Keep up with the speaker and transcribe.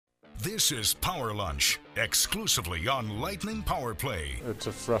This is Power Lunch, exclusively on Lightning Power Play. It's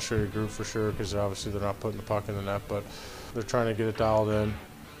a frustrated group for sure because obviously they're not putting the puck in the net, but they're trying to get it dialed in.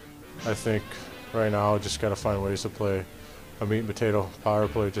 I think right now just got to find ways to play a meat and potato power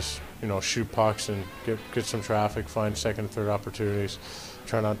play, just shoot pucks and get some traffic, find second and third opportunities.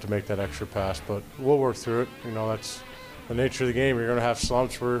 Try not to make that extra pass, but we'll work through it. That's the nature of the game. You're going to have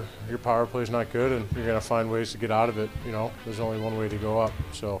slumps where your power play is not good, and you're going to find ways to get out of it. There's only one way to go up.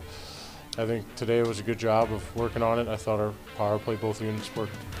 So I think today was a good job of working on it. I thought our power play, both units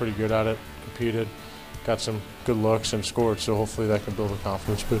worked pretty good at it, competed, got some good looks, and scored. So hopefully that can build a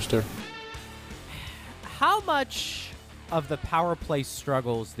confidence booster. How much of the power play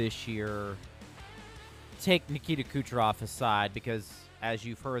struggles this year take Nikita Kucherov aside? Because as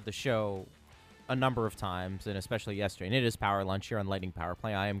you've heard the show a number of times, and especially yesterday, and it is Power Lunch here on Lightning Power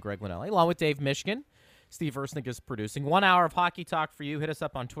Play. I am Greg Linnelli, along with Dave Mishkin. Steve Versnick is producing. 1 hour of hockey talk for you. Hit us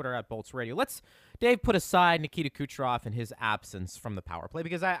up on Twitter at Bolts Radio. Let's, Dave, put aside Nikita Kucherov and his absence from the power play,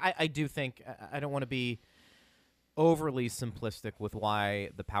 because I do think, I don't want to be overly simplistic with why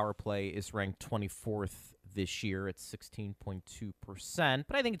the power play is ranked 24th this year at 16.2%,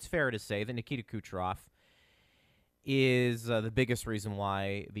 but I think it's fair to say that Nikita Kucherov is the biggest reason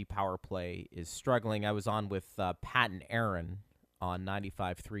why the power play is struggling. I was on with Pat and Aaron on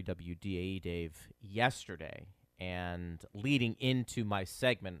 95.3 WDAE, Dave, yesterday, and leading into my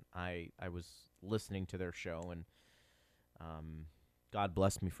segment, I was listening to their show, and God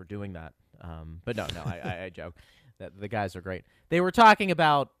bless me for doing that. But no, I joke. The guys are great. They were talking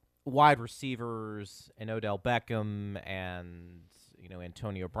about wide receivers and Odell Beckham and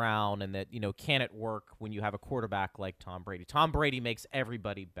Antonio Brown, and that can it work when you have a quarterback like Tom Brady? Tom Brady makes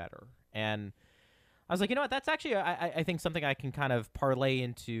everybody better, and I was like, what? That's actually I think something I can kind of parlay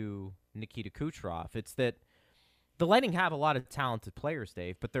into Nikita Kucherov. It's that the Lightning have a lot of talented players,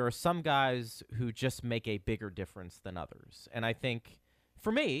 Dave, but there are some guys who just make a bigger difference than others, and I think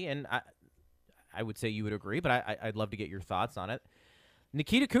for me, and I would say you would agree, but I'd love to get your thoughts on it.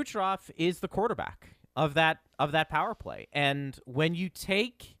 Nikita Kucherov is the quarterback of that power play. And when you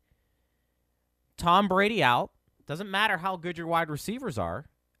take Tom Brady out, doesn't matter how good your wide receivers are,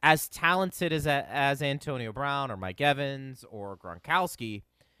 as talented as Antonio Brown or Mike Evans or Gronkowski,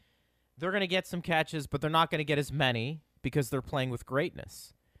 they're going to get some catches, but they're not going to get as many because they're playing with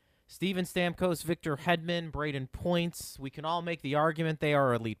greatness. Steven Stamkos, Victor Hedman, Braden Points, we can all make the argument they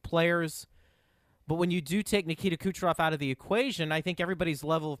are elite players. But when you do take Nikita Kucherov out of the equation, I think everybody's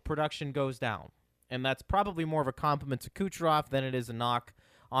level of production goes down. And that's probably more of a compliment to Kucherov than it is a knock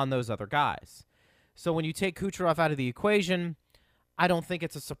on those other guys. So when you take Kucherov out of the equation, I don't think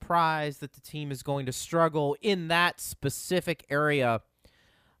it's a surprise that the team is going to struggle in that specific area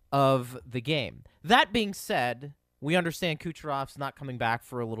of the game. That being said, we understand Kucherov's not coming back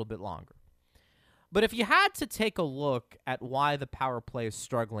for a little bit longer. But if you had to take a look at why the power play is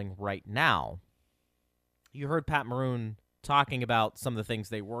struggling right now, you heard Pat Maroon talking about some of the things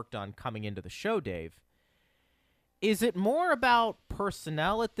they worked on coming into the show, Dave. Is it more about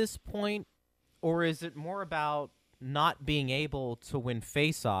personnel at this point, or is it more about not being able to win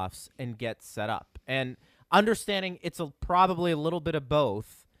faceoffs and get set up? And understanding it's probably a little bit of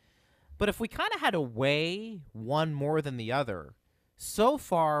both, but if we kind of had to weigh one more than the other, so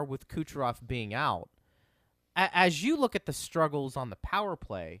far with Kucherov being out, as you look at the struggles on the power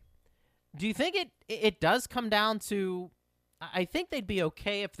play, do you think it does come down to, I think they'd be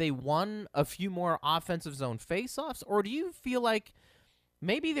okay if they won a few more offensive zone faceoffs, or do you feel like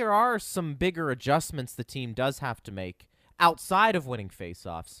maybe there are some bigger adjustments the team does have to make outside of winning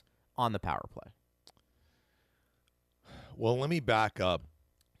faceoffs on the power play? Well, let me back up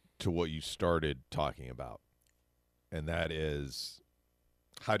to what you started talking about, and that is,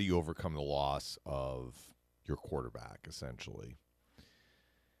 how do you overcome the loss of your quarterback, essentially?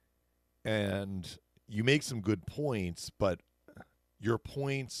 And you make some good points, but your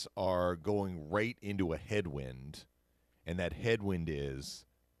points are going right into a headwind, and that headwind is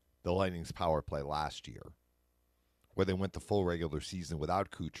the Lightning's power play last year, where they went the full regular season without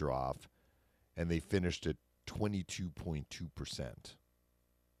Kucherov, and they finished at 22.2%.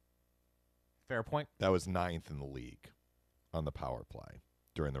 Fair point. That was 9th in the league on the power play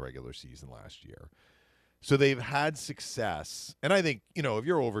during the regular season last year. So they've had success. And I think, if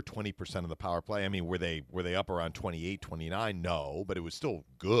you're over 20% of the power play, I mean, were they up around 28, 29? No, but it was still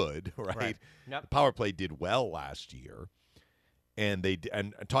good, right? Yep. The power play did well last year. And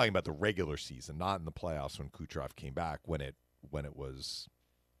and talking about the regular season, not in the playoffs when Kucherov came back, when it was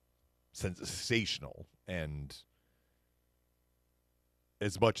sensational and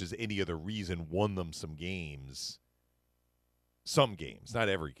as much as any other reason won them some games Some games, not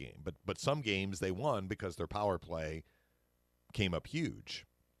every game, but some games they won because their power play came up huge.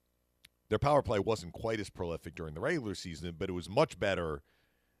 Their power play wasn't quite as prolific during the regular season, but it was much better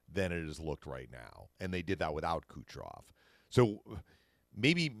than it has looked right now, and they did that without Kucherov. So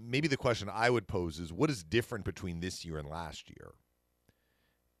maybe the question I would pose is, what is different between this year and last year?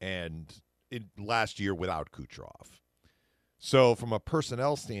 And last year without Kucherov. So from a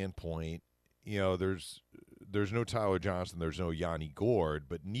personnel standpoint, there's no Tyler Johnson, there's no Yanni Gourde,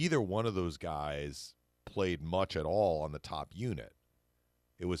 but neither one of those guys played much at all on the top unit.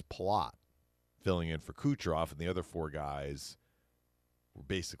 It was Palat filling in for Kucherov, and the other four guys were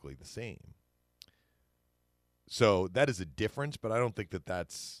basically the same. So that is a difference, but I don't think that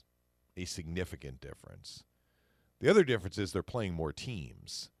that's a significant difference. The other difference is they're playing more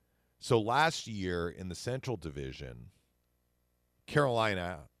teams. So last year in the Central Division,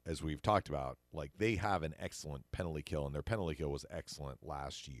 Carolina, as we've talked about, they have an excellent penalty kill, and their penalty kill was excellent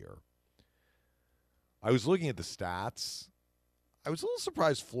last year. I was looking at the stats. I was a little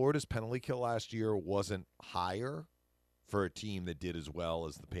surprised Florida's penalty kill last year wasn't higher for a team that did as well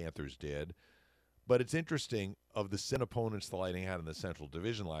as the Panthers did. But it's interesting, of the 7 opponents the Lightning had in the Central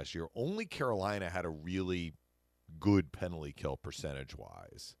Division last year, only Carolina had a really good penalty kill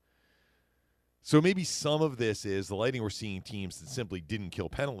percentage-wise. So maybe some of this is the Lightning were seeing teams that simply didn't kill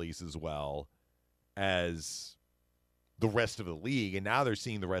penalties as well as the rest of the league, and now they're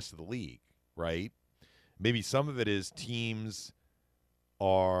seeing the rest of the league, right? Maybe some of it is teams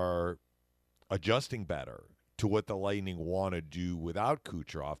are adjusting better to what the Lightning want to do without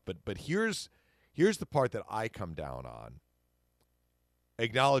Kucherov. But here's the part that I come down on,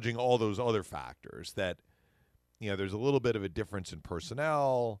 acknowledging all those other factors, that there's a little bit of a difference in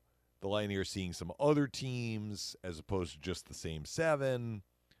personnel. The Lightning are seeing some other teams as opposed to just the same 7.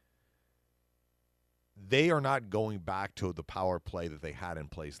 They are not going back to the power play that they had in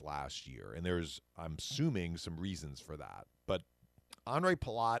place last year. And there's, I'm assuming, some reasons for that. But Andre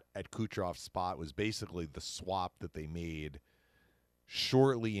Palat at Kucherov's spot was basically the swap that they made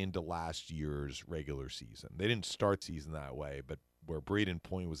shortly into last year's regular season. They didn't start season that way, but where Braden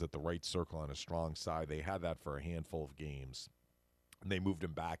Point was at the right circle on a strong side, they had that for a handful of games. And they moved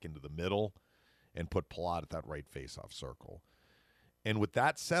him back into the middle and put Palat at that right faceoff circle. And with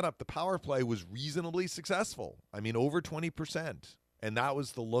that setup, the power play was reasonably successful. I mean, over 20%. And that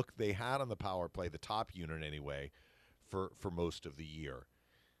was the look they had on the power play, the top unit anyway, for most of the year.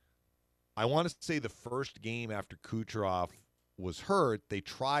 I want to say the first game after Kucherov was hurt, they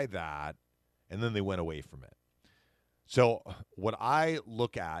tried that, and then they went away from it. So what I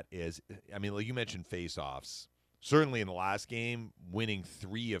look at is, like you mentioned faceoffs. Certainly in the last game, winning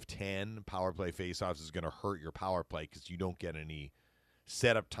 3 of 10 power play faceoffs is going to hurt your power play because you don't get any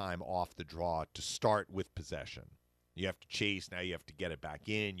setup time off the draw to start with possession. You have to chase. Now you have to get it back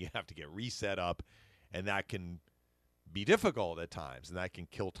in. You have to get reset up, and that can be difficult at times, and that can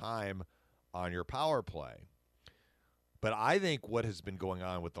kill time on your power play. But I think what has been going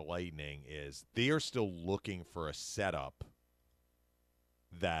on with the Lightning is they are still looking for a setup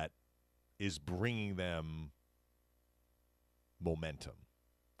that is bringing them momentum.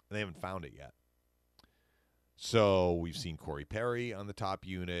 And they haven't found it yet. So we've seen Corey Perry on the top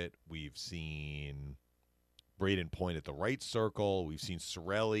unit. We've seen Braden Point at the right circle. We've seen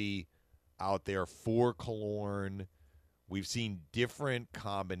Cirelli out there for Killorn. We've seen different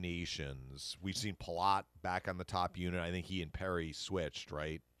combinations. We've seen Palat back on the top unit. I think he and Perry switched,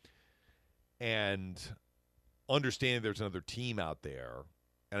 right? And understanding there's another team out there,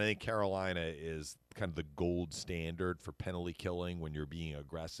 and I think Carolina is kind of the gold standard for penalty killing when you're being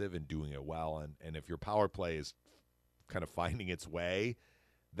aggressive and doing it well. And if your power play is kind of finding its way,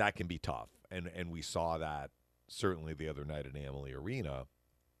 that can be tough. And we saw that certainly the other night at Amalie Arena.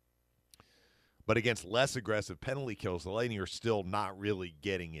 But against less aggressive penalty kills, the Lightning are still not really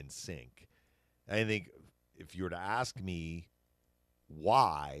getting in sync. And I think if you were to ask me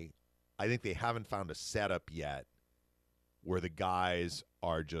why, I think they haven't found a setup yet where the guys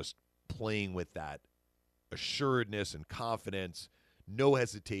are just playing with that assuredness and confidence, no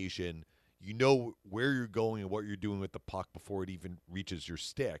hesitation. You know where you're going and what you're doing with the puck before it even reaches your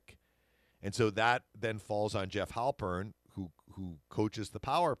stick. And so that then falls on Jeff Halpern, who coaches the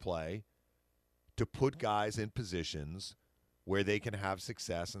power play, to put guys in positions where they can have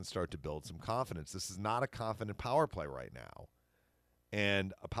success and start to build some confidence. This is not a confident power play right now.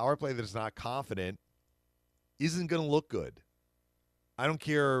 And a power play that is not confident isn't going to look good. I don't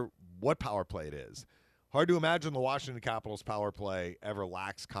care what power play it is. Hard to imagine the Washington Capitals power play ever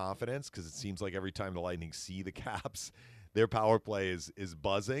lacks confidence, because it seems like every time the Lightning see the Caps, their power play is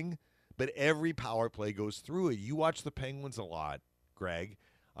buzzing. but every power play goes through it. You watch the Penguins a lot, Greg.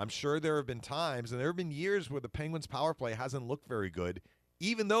 I'm sure there have been times, and there have been years where the Penguins' power play hasn't looked very good,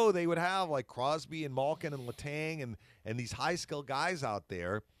 even though they would have like Crosby and Malkin and Letang and these high-skill guys out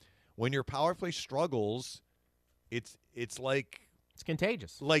there. When your power play struggles, it's like It's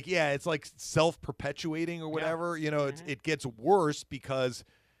contagious. like it's like self-perpetuating or whatever. You know, it gets worse because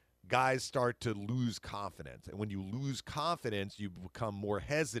guys start to lose confidence, and when you lose confidence, you become more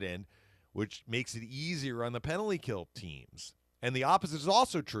hesitant, which makes it easier on the penalty kill teams. And the opposite is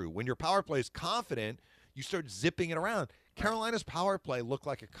also true. When your power play is confident, you start zipping it around. Carolina's power play looked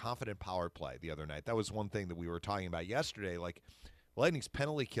like a confident power play the other night. That was one thing that we were talking about yesterday. Like, Lightning's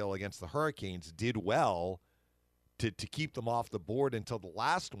penalty kill against the Hurricanes did well to keep them off the board until the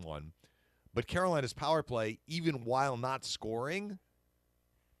last one. But Carolina's power play, even while not scoring,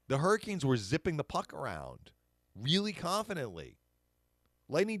 the Hurricanes were zipping the puck around really confidently.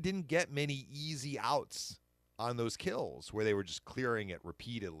 Lightning didn't get many easy outs on those kills where they were just clearing it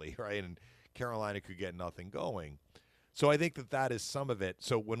repeatedly, right? And Carolina could get nothing going. So I think that is some of it.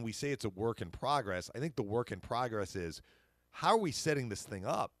 So when we say it's a work in progress, I think the work in progress is, how are we setting this thing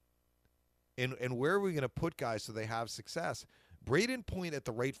up? And where are we going to put guys so they have success? Braden Point at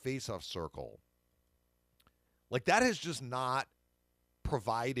the right faceoff circle, like, that has just not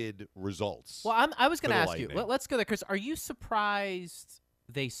provided results. Well, I was going to for the ask you. Lightning. Let's go there, Chris. Are you surprised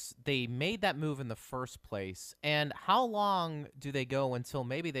they made that move in the first place? And how long do they go until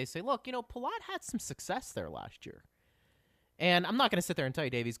maybe they say, look, Palat had some success there last year? And I'm not going to sit there and tell you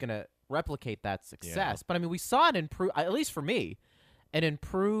Davey's going to replicate that success. But, I mean, we saw it improve, at least for me, an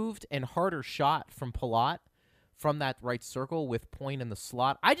improved and harder shot from Palat from that right circle with Point in the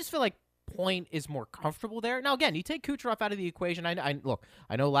slot. I just feel like Point is more comfortable there. Now, again, you take Kucherov out of the equation. Look,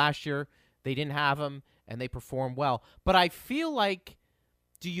 I know last year they didn't have him and they performed well. But I feel like,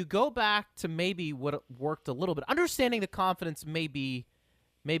 do you go back to maybe what worked a little bit? Understanding the confidence may be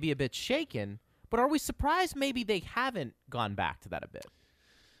a bit shaken, but are we surprised maybe they haven't gone back to that a bit?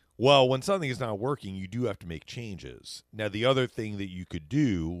 Well, when something is not working, you do have to make changes. Now, the other thing that you could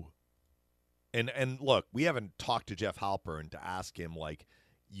do, and look, we haven't talked to Jeff Halpern to ask him, like,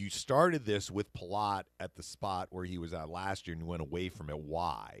 you started this with Palat at the spot where he was at last year and you went away from it.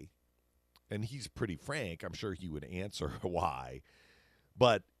 Why? And he's pretty frank. I'm sure he would answer why.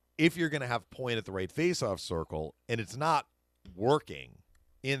 But if you're going to have Point at the right faceoff circle and it's not working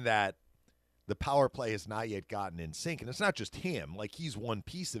in that the power play has not yet gotten in sync, and it's not just him, like, he's one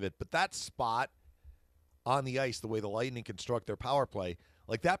piece of it, but that spot on the ice, the way the Lightning construct their power play,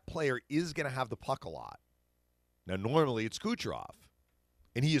 like, that player is going to have the puck a lot. Now, normally it's Kucherov,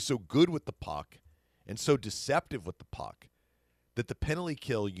 and he is so good with the puck and so deceptive with the puck that the penalty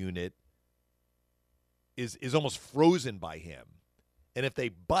kill unit is almost frozen by him. And if they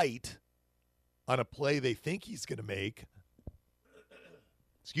bite on a play they think he's going to make,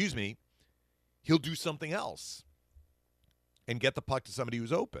 he'll do something else and get the puck to somebody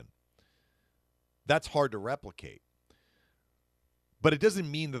who's open. That's hard to replicate. But it doesn't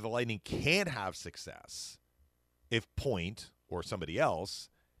mean that the Lightning can't have success if Point or somebody else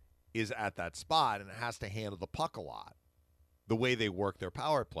is at that spot and has to handle the puck a lot, the way they work their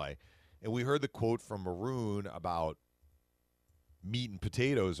power play. And we heard the quote from Maroon about meat and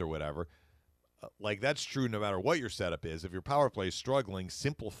potatoes or whatever. Like, that's true no matter what your setup is. If your power play is struggling,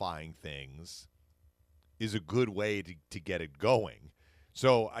 simplifying things is a good way to get it going.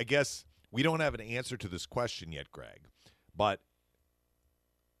 So I guess we don't have an answer to this question yet, Greg. But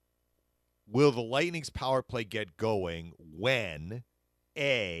will the Lightning's power play get going when,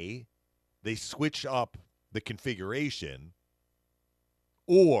 A, they switch up the configuration,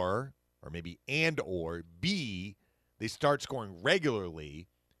 or maybe or B, they start scoring regularly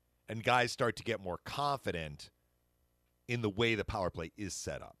and guys start to get more confident in the way the power play is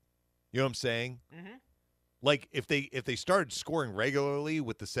set up? You know what I'm saying? Mm-hmm. Like, if they started scoring regularly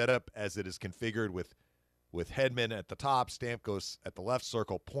with the setup as it is configured with Hedman at the top, Stamkos at the left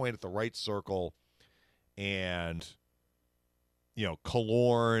circle, Point at the right circle, and,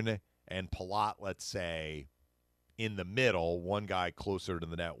 Killorn and Palat, let's say, in the middle, one guy closer to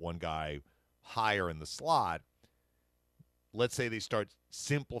the net, one guy higher in the slot. Let's say they start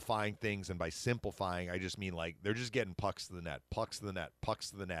simplifying things, and by simplifying, I just mean, like, they're just getting pucks to the net, pucks to the net,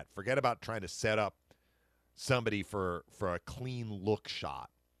 pucks to the net. Forget about trying to set up somebody for a clean look shot.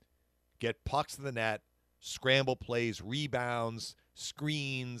 Get pucks to the net, scramble plays, rebounds,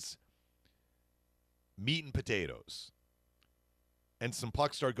 screens, meat and potatoes. And some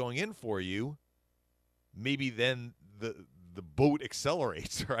pucks start going in for you. Maybe then the boat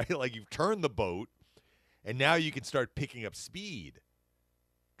accelerates, right? Like, you've turned the boat, and now you can start picking up speed.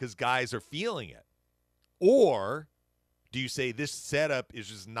 because guys are feeling it? Or do you say this setup is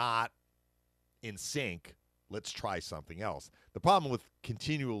just not in sync? Let's try something else. The problem with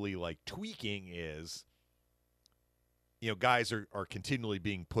continually like tweaking is, guys are continually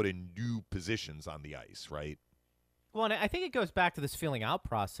being put in new positions on the ice, right? Well, and I think it goes back to this feeling out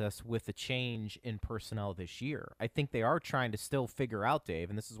process with the change in personnel this year. I think they are trying to still figure out, Dave,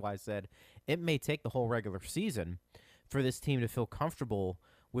 and this is why I said it may take the whole regular season for this team to feel comfortable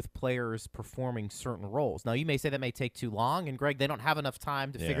with players performing certain roles. Now, you may say that may take too long, and Greg, they don't have enough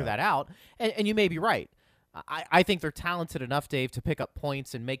time to figure that out, and you may be right. I think they're talented enough, Dave, to pick up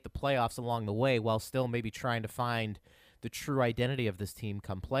points and make the playoffs along the way while still maybe trying to find the true identity of this team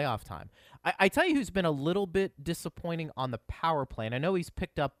come playoff time. I tell you who's been a little bit disappointing on the power play, and I know he's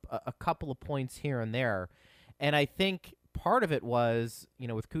picked up a couple of points here and there, and I think part of it was,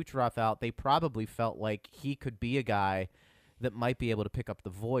 with Kucherov out, they probably felt like he could be a guy that might be able to pick up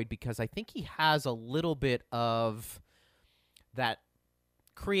the void, because I think he has a little bit of that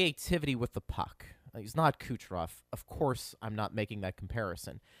creativity with the puck. He's not Kucherov. Of course, I'm not making that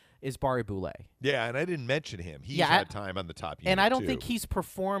comparison. Is Barry Boulet. Yeah, and I didn't mention him. He's had time on the top unit, and I don't too. think he's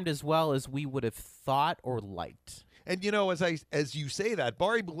performed as well as we would have thought or liked. And, as you say that,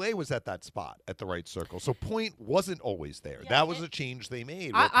 Barry Boulet was at that spot at the right circle. So Point wasn't always there. That was a change they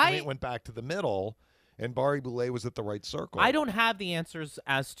made. Point went back to the middle, and Barry Boulet was at the right circle. I don't have the answers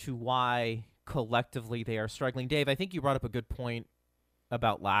as to why collectively they are struggling. Dave, I think you brought up a good point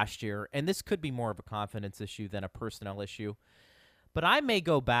about last year, and this could be more of a confidence issue than a personnel issue. But I may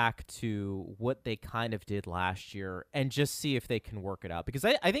go back to what they kind of did last year and just see if they can work it out. Because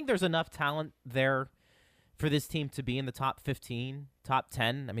I think there's enough talent there for this team to be in the top 15, top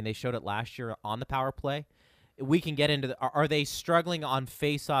 10. I mean, they showed it last year on the power play. We can get into are they struggling on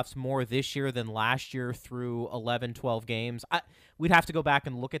faceoffs more this year than last year through 11, 12 games? We'd have to go back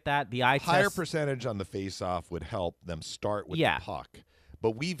and look at that. The eye higher test, percentage on the faceoff would help them start with the puck.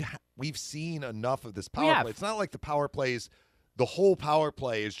 But we've seen enough of this power play. It's not like the power plays. The whole power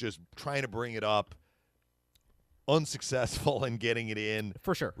play is just trying to bring it up, unsuccessful in getting it in.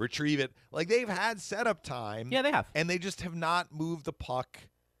 For sure. Retrieve it. Like, they've had setup time. Yeah, they have. And they just have not moved the puck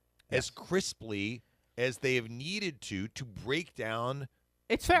as crisply as they have needed to break down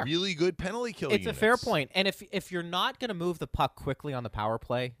It's fair. really good penalty kill It's units. a fair point. And if you're not going to move the puck quickly on the power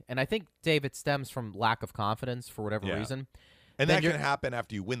play, and I think, Dave, it stems from lack of confidence for whatever reason. And that can happen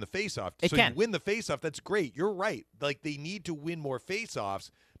after you win the faceoff. It can. You win the faceoff, that's great. You're right. Like, they need to win more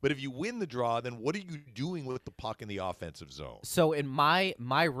faceoffs. But if you win the draw, then what are you doing with the puck in the offensive zone? So in my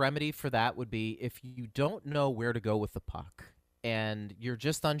remedy for that would be, if you don't know where to go with the puck and you're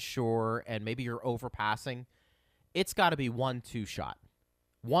just unsure and maybe you're overpassing, it's got to be 1-2 shot.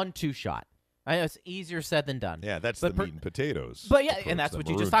 1-2 shot. I know it's easier said than done. Yeah, that's the meat and potatoes. But yeah, approach and that's that what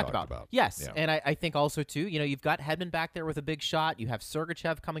you Maroon just talked about. Yes, Yeah. and I think also, too, you've got Hedman back there with a big shot. You have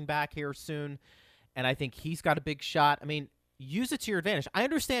Sergachev coming back here soon, and I think he's got a big shot. I mean, use it to your advantage. I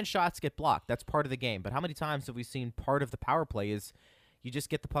understand shots get blocked. That's part of the game. But how many times have we seen part of the power play is you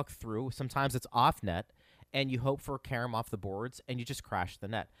just get the puck through. Sometimes it's off net, and you hope for a carom off the boards, and you just crash the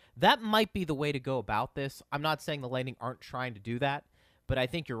net. That might be the way to go about this. I'm not saying the Lightning aren't trying to do that. But I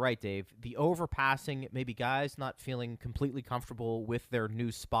think you're right, Dave. The overpassing, maybe guys not feeling completely comfortable with their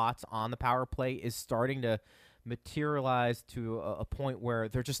new spots on the power play is starting to materialize to a point where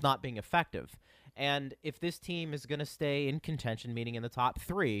they're just not being effective. And if this team is going to stay in contention, meaning in the top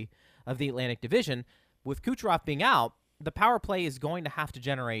 3 of the Atlantic Division, with Kucherov being out, the power play is going to have to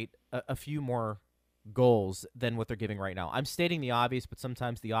generate a few more goals than what they're giving right now. I'm stating the obvious, but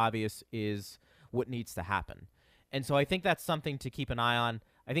sometimes the obvious is what needs to happen. And so I think that's something to keep an eye on.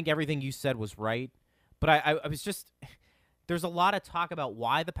 I think everything you said was right. But I was just – there's a lot of talk about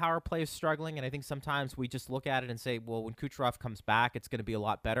why the power play is struggling, and I think sometimes we just look at it and say, well, when Kucherov comes back, it's going to be a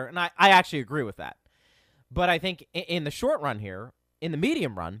lot better. And I actually agree with that. But I think in the short run here, in the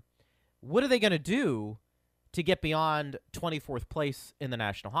medium run, what are they going to do to get beyond 24th place in the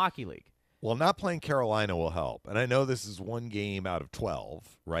National Hockey League? Well, not playing Carolina will help. And I know this is one game out of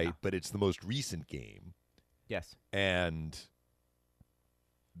 12, right? Yeah. But it's the most recent game. Yes. And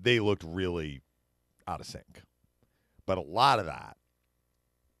they looked really out of sync. But a lot of that,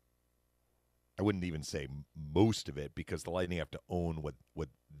 I wouldn't even say most of it, because the Lightning have to own what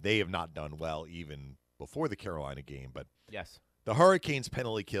they have not done well even before the Carolina game. But yes, the Hurricanes'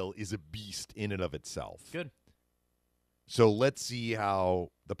 penalty kill is a beast in and of itself. Good. So let's see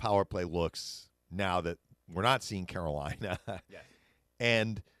how the power play looks now that we're not seeing Carolina. Yes.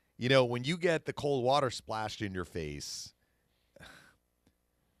 And when you get the cold water splashed in your face,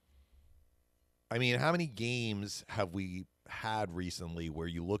 I mean, how many games have we had recently where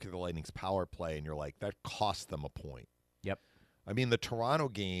you look at the Lightning's power play and you're like, that cost them a point. Yep. I mean, the Toronto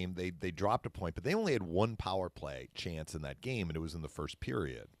game, they dropped a point, but they only had one power play chance in that game, and it was in the first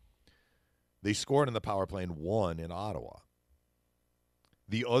period. They scored in the power play and won in Ottawa.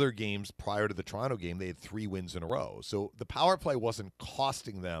 The other games prior to the Toronto game, they had 3 wins in a row. So the power play wasn't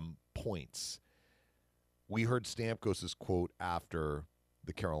costing them points. We heard Stamkos' quote after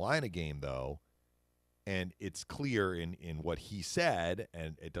the Carolina game, though, and it's clear in what he said,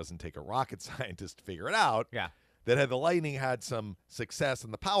 and it doesn't take a rocket scientist to figure it out, that had the Lightning had some success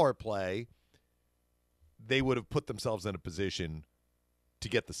in the power play, they would have put themselves in a position to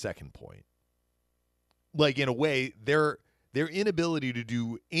get the second point. Like, in a way, their inability to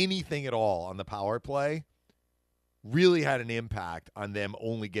do anything at all on the power play really had an impact on them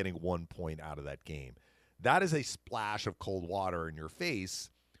only getting 1 point out of that game. That is a splash of cold water in your face,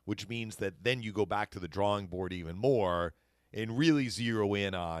 which means that then you go back to the drawing board even more and really zero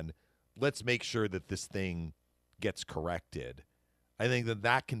in on, let's make sure that this thing gets corrected. I think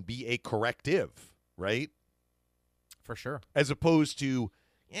that can be a corrective, right? For sure. As opposed to,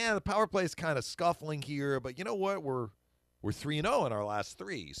 the power play is kind of scuffling here, but you know what? We're 3-0 in our last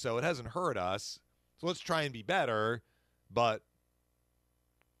 3, so it hasn't hurt us. So let's try and be better, but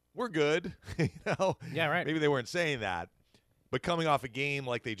we're good. Yeah, right. Maybe they weren't saying that. But coming off a game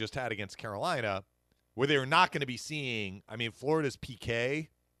like they just had against Carolina, where they're not going to be seeing, Florida's PK,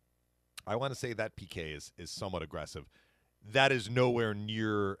 I want to say that PK is somewhat aggressive. That is nowhere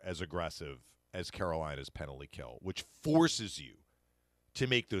near as aggressive as Carolina's penalty kill, which forces you to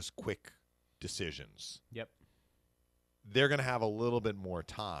make those quick decisions. Yep. They're going to have a little bit more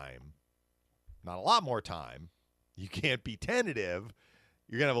time. Not a lot more time. You can't be tentative.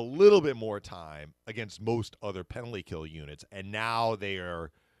 You're going to have a little bit more time against most other penalty kill units. And now they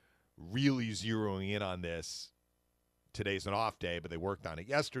are really zeroing in on this. Today's an off day, but they worked on it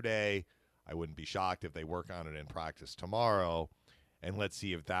yesterday. I wouldn't be shocked if they work on it in practice tomorrow. And let's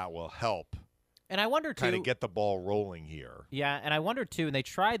see if that will help. And I wonder, too, kind of get the ball rolling here. Yeah, and I wonder, too, and they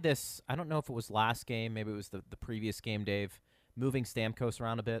tried this, I don't know if it was last game, maybe it was the previous game, Dave, moving Stamkos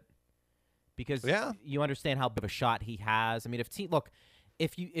around a bit. Because you understand how big of a shot he has.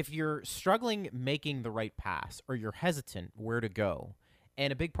 If you're struggling making the right pass or you're hesitant where to go,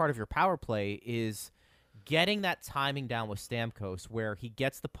 and a big part of your power play is getting that timing down with Stamkos where he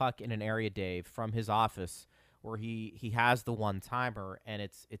gets the puck in an area, Dave, from his office where he has the one-timer, and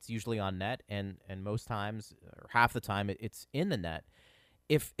it's usually on net, and most times, or half the time, it's in the net.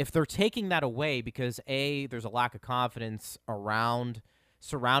 If they're taking that away because, A, there's a lack of confidence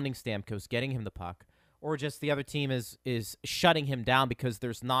surrounding Stamkos, getting him the puck, or just the other team is shutting him down because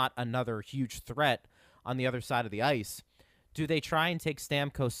there's not another huge threat on the other side of the ice, do they try and take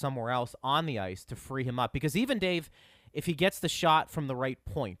Stamkos somewhere else on the ice to free him up? Because even, Dave, if he gets the shot from the right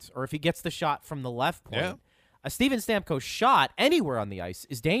point or if he gets the shot from the left point, a Steven Stamkos shot anywhere on the ice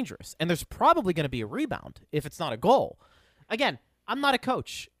is dangerous, and there's probably going to be a rebound if it's not a goal. Again, I'm not a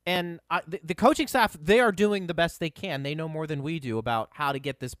coach, and the coaching staff, they are doing the best they can. They know more than we do about how to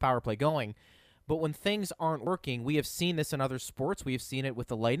get this power play going. But when things aren't working, we have seen this in other sports. We have seen it with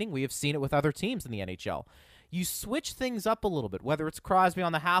the Lightning. We have seen it with other teams in the NHL. You switch things up a little bit, whether it's Crosby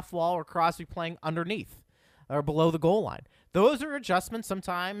on the half wall or Crosby playing underneath or below the goal line. Those are adjustments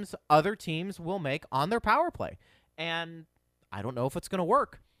sometimes other teams will make on their power play. And I don't know if it's going to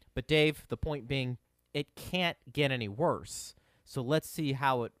work. But, Dave, the point being, it can't get any worse. So let's see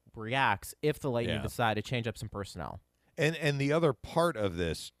how it reacts if the Lightning decide to change up some personnel. And the other part of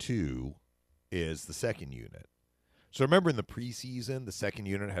this, too, is the second unit. So remember in the preseason, the second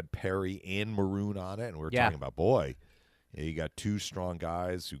unit had Perry and Maroon on it, and we were talking about, you got 2 strong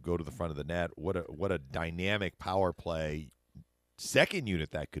guys who go to the front of the net. What a dynamic power play second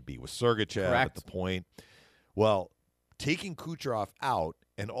unit that could be with Sergachev at the point. Well, taking Kucherov out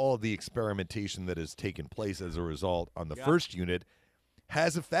and all of the experimentation that has taken place as a result on the first unit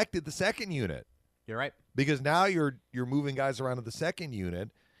has affected the second unit. You're right. Because now you're moving guys around to the second unit.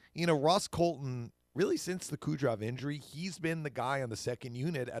 Ross Colton, really since the Kucherov injury, he's been the guy on the second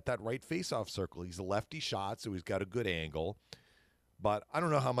unit at that right faceoff circle. He's a lefty shot, so he's got a good angle. But I don't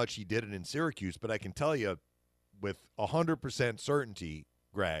know how much he did it in Syracuse, but I can tell you with 100% certainty,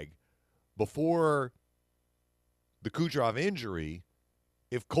 Greg, before the Kucherov injury,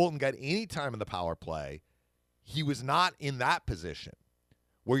 if Colton got any time in the power play, he was not in that position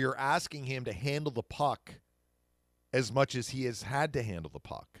where you're asking him to handle the puck as much as he has had to handle the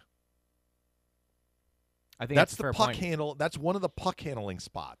puck. I think that's the puck point. handle. That's one of the puck handling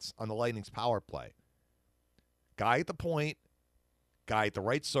spots on the Lightning's power play. Guy at the point, guy at the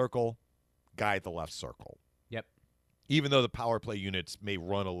right circle, guy at the left circle. Yep. Even though the power play units may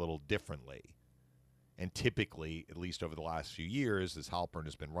run a little differently. And typically, at least over the last few years, as Halpern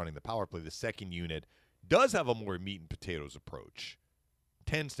has been running the power play, the second unit does have a more meat and potatoes approach.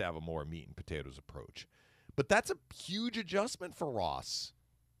 Tends to have a more meat and potatoes approach. But that's a huge adjustment for Ross.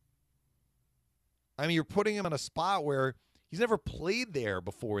 I mean, you're putting him in a spot where he's never played there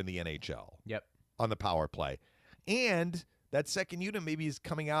before in the NHL. Yep. On the power play. And that second unit maybe is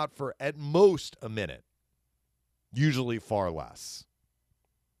coming out for at most a minute. Usually far less.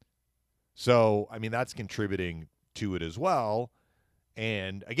 So, I mean, that's contributing to it as well.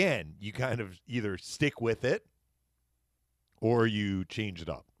 And, again, you kind of either stick with it or you change it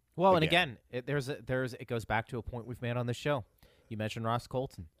up. Well, and again, it goes back to a point we've made on the show. You mentioned Ross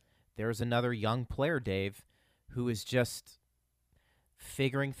Colton. There's another young player, Dave, who is just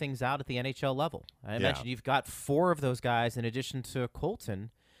figuring things out at the NHL level. I mentioned you've got 4 of those guys in addition to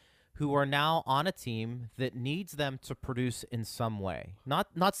Colton who are now on a team that needs them to produce in some way.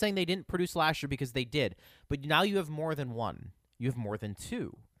 Not saying they didn't produce last year, because they did, but now you have more than one. You have more than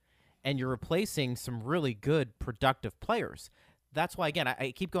 2. And you're replacing some really good, productive players. That's why, again,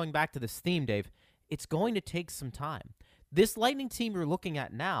 I keep going back to this theme, Dave. It's going to take some time. This Lightning team you're looking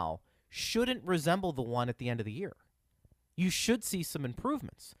at now shouldn't resemble the one at the end of the year. You should see some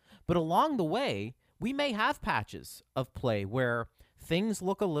improvements. But along the way, we may have patches of play where things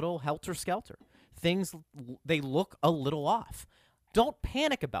look a little helter-skelter. They look a little off. Don't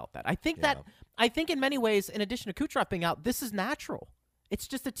panic about that. I think in many ways, in addition to Kucherov being out, this is natural. It's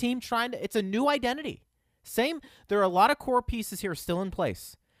just a team it's a new identity. There are a lot of core pieces here still in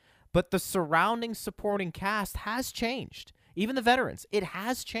place, but the surrounding supporting cast has changed. Even the veterans, it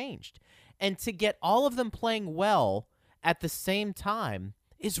has changed. And to get all of them playing well at the same time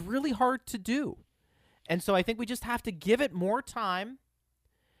is really hard to do. And so I think we just have to give it more time,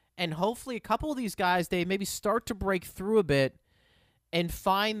 and hopefully a couple of these guys, they maybe start to break through a bit and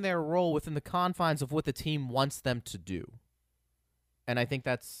find their role within the confines of what the team wants them to do. And I think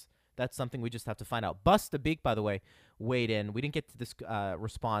that's something we just have to find out. Busta Beak, by the way, weighed in. We didn't get to this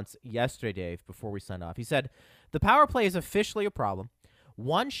response yesterday, Dave, before we signed off. He said, the power play is officially a problem.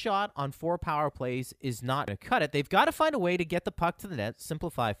 1 shot on 4 power plays is not going to cut it. They've got to find a way to get the puck to the net,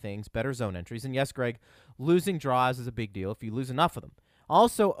 simplify things, better zone entries. And yes, Greg, losing draws is a big deal if you lose enough of them.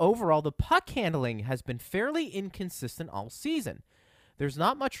 Also, overall, the puck handling has been fairly inconsistent all season. There's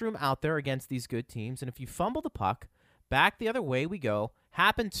not much room out there against these good teams, and if you fumble the puck, back the other way we go.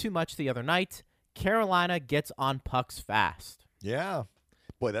 Happened too much the other night. Carolina gets on pucks fast. Yeah.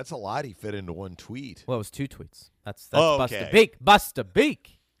 Boy, that's a lot he fit into one tweet. Well, it was 2 tweets. That's okay. Busta Beak. Busta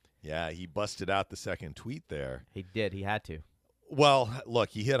Beak. Yeah, he busted out the second tweet there. He did. He had to. Well, look,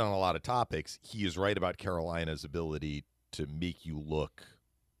 he hit on a lot of topics. He is right about Carolina's ability to make you look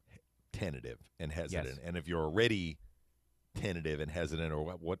tentative and hesitant. Yes. And if you're already tentative and hesitant, or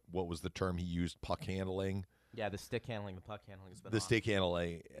what was the term he used, puck handling? Yeah, the stick handling, the puck handling has been the off. stick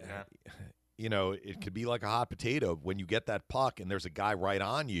handling. Yeah. You know, it could be like a hot potato. When you get that puck and there's a guy right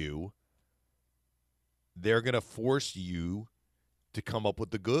on you, they're going to force you to come up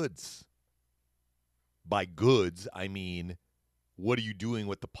with the goods. By goods, I mean, what are you doing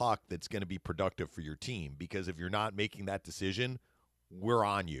with the puck that's going to be productive for your team? Because if you're not making that decision, we're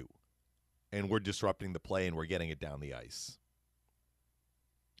on you. And we're disrupting the play and we're getting it down the ice.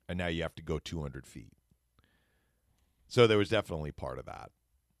 And now you have to go 200 feet. So there was definitely part of that.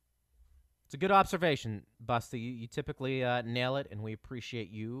 It's a good observation, Busta. You typically nail it, and we appreciate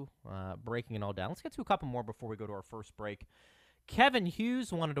you breaking it all down. Let's get to a couple more before we go to our first break. Kevin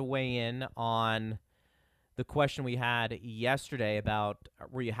Hughes wanted to weigh in on the question we had yesterday about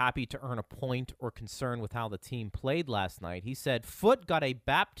were you happy to earn a point or concerned with how the team played last night. He said, Foote got a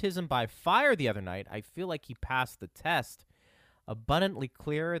baptism by fire the other night. I feel like he passed the test. Abundantly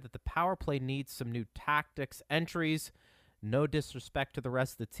clear that the power play needs some new tactics, entries. No disrespect to the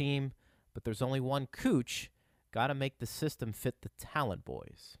rest of the team, but there's only one Cooch. Got to make the system fit the talent,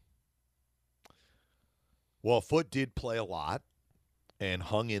 boys. Well, Foote did play a lot and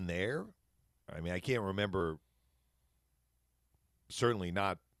hung in there. I mean, I can't remember, certainly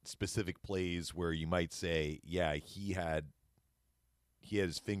not specific plays where you might say, yeah, he had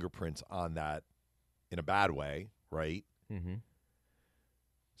his fingerprints on that in a bad way, right? Mm-hmm.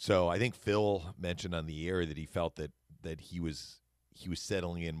 So I think Phil mentioned on the air that he felt that he was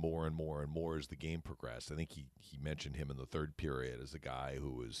settling in more and more and more as the game progressed. I think he mentioned him in the third period as a guy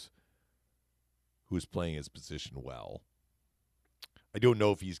who was playing his position well. I don't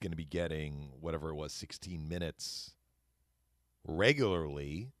know if he's going to be getting whatever it was, 16 minutes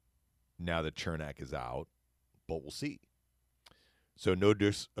regularly now that Chernak is out, but we'll see. So no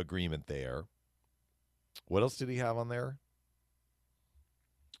disagreement there. What else did he have on there?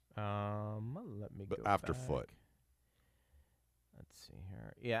 Let me go After back. Foot. Let's see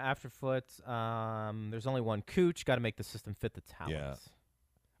here. Yeah, after Foot. There's only one. Cooch, got to make the system fit the talent. Yeah.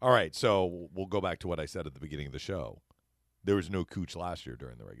 All right, so we'll go back to what I said at the beginning of the show. There was no Cooch last year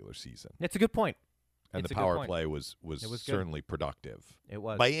during the regular season. It's a good point. And It's the a good power point. play was It was good. certainly productive. It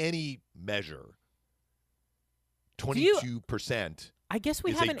was. By any measure, 22% I guess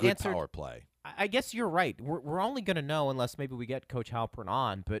we is a haven't good answered. power play. I guess you're right. We're only going to know unless maybe we get Coach Halpern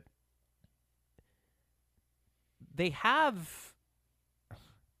on, but they have,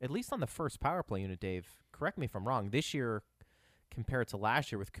 at least on the first power play unit, Dave, correct me if I'm wrong, this year compared to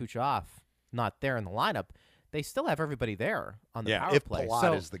last year with Kucherov not there in the lineup, they still have everybody there on the power if play. Palat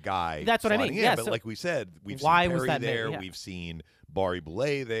So is the guy, that's what I slotting mean. in, Yeah, but so like we said, we've why seen was Perry that there. yeah. We've seen Bari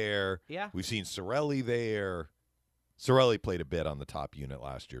Boulay there. Yeah. We've seen Sorelli there. Sorelli played a bit on the top unit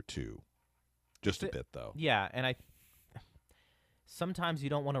last year too, just a bit though. Yeah, and sometimes you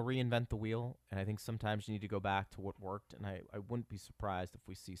don't want to reinvent the wheel, and I think sometimes you need to go back to what worked, and I wouldn't be surprised if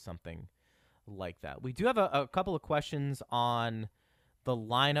we see something like that. We do have a couple of questions on the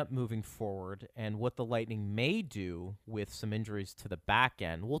lineup moving forward and what the Lightning may do with some injuries to the back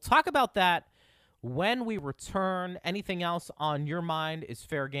end. We'll talk about that when we return. Anything else on your mind is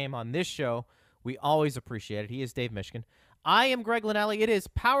fair game on this show. We always appreciate it. He is Dave Mishkin. I am Greg Linnelli. It is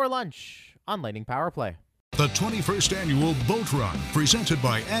Power Lunch on Lightning Power Play. The 21st Annual Boat Run, presented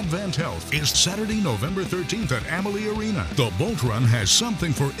by Advent Health, is Saturday, November 13th at Amalie Arena. The Boat Run has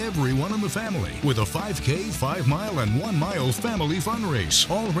something for everyone in the family, with a 5K, 5-mile, and 1-mile family fun race.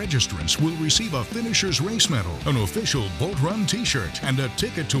 All registrants will receive a finisher's race medal, an official Boat Run t-shirt, and a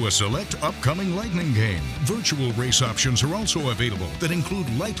ticket to a select upcoming Lightning game. Virtual race options are also available that include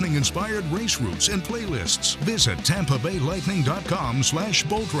Lightning-inspired race routes and playlists. Visit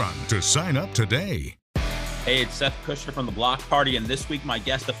TampaBayLightning.com/boat run to sign up today. Hey, it's Seth Kushner from the Block Party, and this week my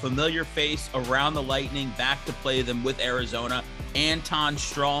guest, a familiar face around the Lightning, back to play them with Arizona, Anton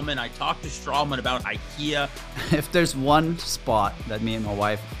Strawman. I talked to Strawman about IKEA. If there's one spot that me and my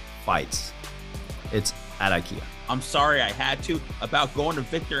wife fights, it's at IKEA. I'm sorry I had to, about going to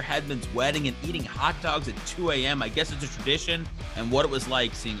Victor Hedman's wedding and eating hot dogs at 2 a.m. I guess it's a tradition, and what it was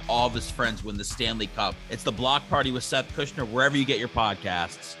like seeing all of his friends win the Stanley Cup. It's the Block Party with Seth Kushner, wherever you get your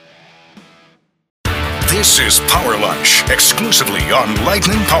podcasts. This is Power Lunch, exclusively on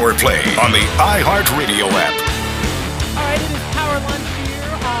Lightning Power Play on the iHeartRadio app. All right, it is Power Lunch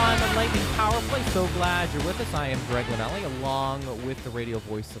here on Lightning Power Play. So glad you're with us. I am Greg Linnelli, along with the radio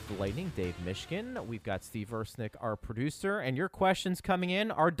voice of the Lightning, Dave Mishkin. We've got Steve Versnick, our producer, and your questions coming in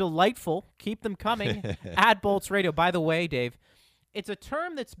are delightful. Keep them coming at Bolts Radio. By the way, Dave, it's a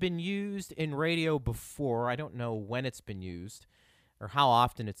term that's been used in radio before. I don't know when it's been used or how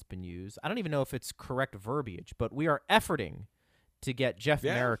often it's been used. I don't even know if it's correct verbiage, but we are efforting to get Jeff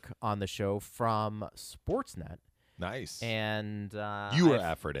Merrick on the show from Sportsnet. Nice. And you were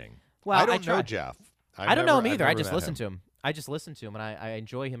efforting. Well, I don't know tried. Jeff. I don't know him either. I just listened listened to him. And I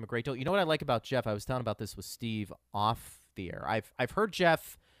enjoy him a great deal. You know what I like about Jeff? I was telling about this with Steve off the air. I've heard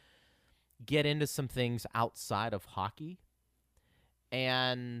Jeff get into some things outside of hockey,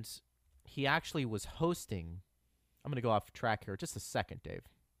 and he actually was hosting. I'm going to go off track here just a second, Dave,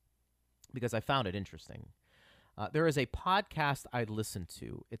 because I found it interesting. There is a podcast I listen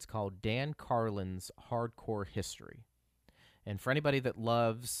to. It's called Dan Carlin's Hardcore History. And for anybody that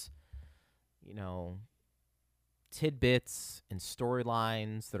loves, tidbits and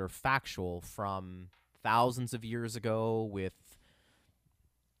storylines that are factual from thousands of years ago with,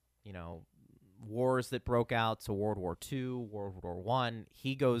 wars that broke out to World War II, World War I.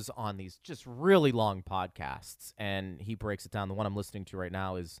 He goes on these just really long podcasts, and he breaks it down. The one I'm listening to right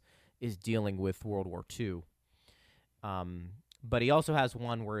now is dealing with World War II. But he also has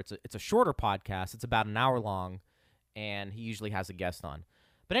one where it's a shorter podcast. It's about an hour long, and he usually has a guest on.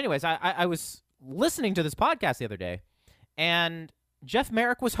 But anyways, I was listening to this podcast the other day, and Jeff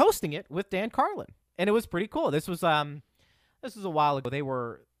Merrick was hosting it with Dan Carlin, and it was pretty cool. This was a while ago. They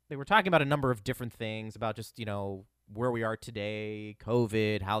were talking about a number of different things about just, where we are today,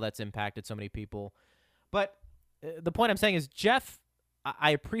 COVID, how that's impacted so many people. But the point I'm saying is Jeff,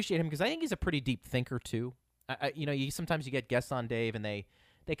 I appreciate him because I think he's a pretty deep thinker too. Sometimes you get guests on, Dave, and they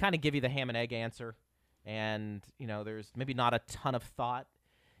kind of give you the ham and egg answer. And, there's maybe not a ton of thought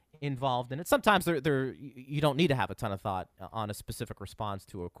involved in it. Sometimes you don't need to have a ton of thought on a specific response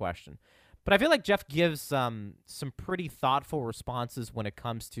to a question. But I feel like Jeff gives some pretty thoughtful responses when it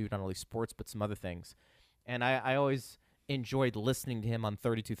comes to not only sports but some other things. And I always enjoyed listening to him on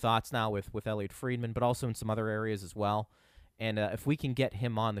 32 Thoughts now with Elliot Friedman, but also in some other areas as well. And if we can get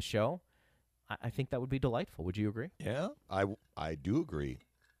him on the show, I think that would be delightful. Would you agree? Yeah, I do agree.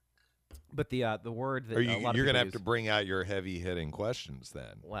 But the word that Are a you, lot of you're going to people have to use- bring out your heavy-hitting questions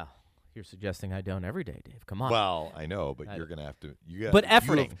then. Well, you're suggesting I don't every day, Dave. Come on. Well, I know, but I- you're going to have to. But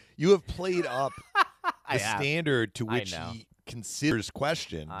efforting. You have played up I the have. standard to I which know. he considers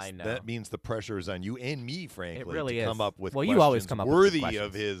questions. I know. That means the pressure is on you and me, frankly, really to is. come up with Well, questions you always come up with worthy good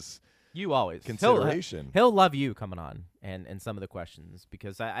of questions. his You always consideration. He'll love you coming on and some of the questions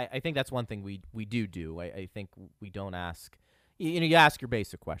because I think that's one thing we do. I think we don't ask. You ask your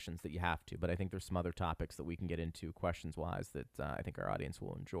basic questions that you have to, but I think there's some other topics that we can get into questions wise that I think our audience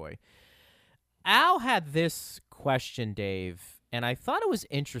will enjoy. Al had this question, Dave, and I thought it was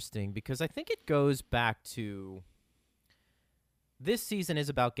interesting because I think it goes back to this season is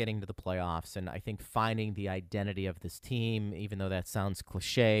about getting to the playoffs, and I think finding the identity of this team, even though that sounds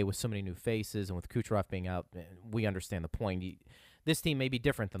cliche with so many new faces and with Kucherov being out, we understand the point. This team may be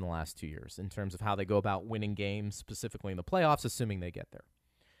different than the last 2 years in terms of how they go about winning games, specifically in the playoffs, assuming they get there.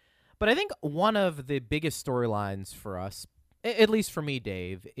 But I think one of the biggest storylines for us, at least for me,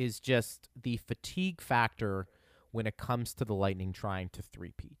 Dave, is just the fatigue factor when it comes to the Lightning trying to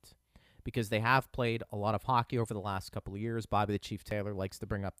three-peat. Because they have played a lot of hockey over the last couple of years. Bobby the Chief Taylor likes to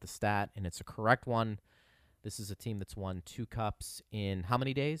bring up the stat, and it's a correct one. This is a team that's won 2 cups in how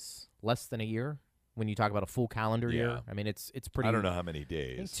many days? Less than a year? When you talk about a full calendar year? I mean, it's pretty. I don't know how many I think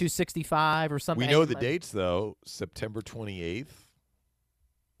days. 265 or something. We know the dates, though, September 28th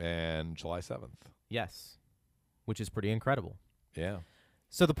and July 7th. Yes, which is pretty incredible. Yeah.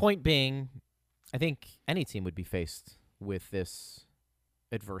 So the point being, I think any team would be faced with this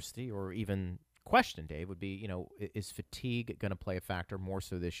adversity or even question, Dave, would be, is fatigue going to play a factor more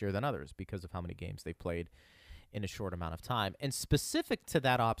so this year than others because of how many games they played in a short amount of time? And specific to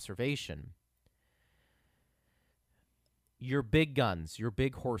that observation, your big guns, your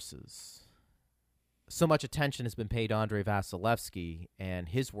big horses, so much attention has been paid to Andrei Vasilevsky and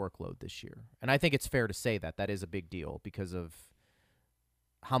his workload this year. And I think it's fair to say that is a big deal because of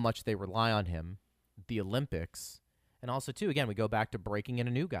how much they rely on him, the Olympics, and also, too, again, we go back to breaking in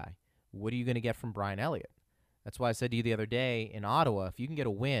a new guy. What are you going to get from Brian Elliott? That's why I said to you the other day in Ottawa, if you can get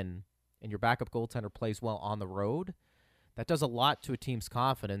a win and your backup goaltender plays well on the road, that does a lot to a team's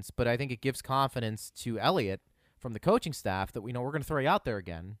confidence. But I think it gives confidence to Elliott from the coaching staff that we know we're going to throw you out there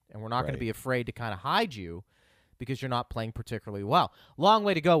again, and we're not going to be afraid to kind of hide you because you're not playing particularly well. Long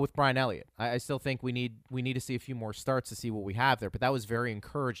way to go with Brian Elliott. I still think we need to see a few more starts to see what we have there, but that was very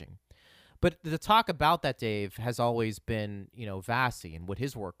encouraging. But the talk about that, Dave, has always been, Vasi and what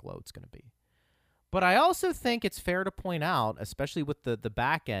his workload's going to be. But I also think it's fair to point out, especially with the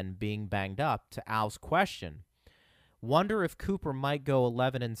back end being banged up, to Al's question, wonder if Cooper might go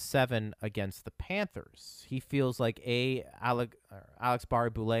 11-7 against the Panthers. He feels like Alex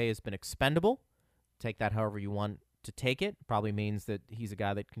Barré-Boulet has been expendable. Take that however you want to take it. Probably means that he's a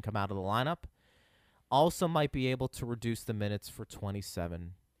guy that can come out of the lineup. Also might be able to reduce the minutes for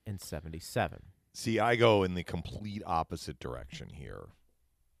 27 and 77. See, I go in the complete opposite direction here.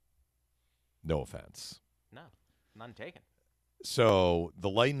 No offense. No, none taken. So the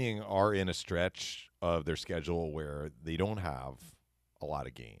Lightning are in a stretch of their schedule where they don't have a lot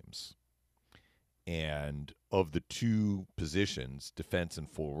of games. And of the 2 positions, defense and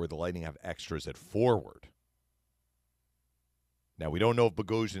forward, the Lightning have extras at forward. Now, we don't know if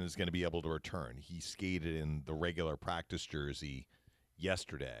Bogosian is going to be able to return. He skated in the regular practice jersey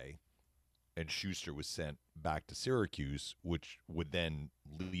yesterday, and Schuster was sent back to Syracuse, which would then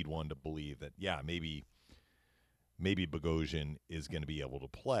lead one to believe that, maybe Bogosian is going to be able to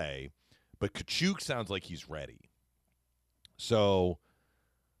play. But Tkachuk sounds like he's ready. So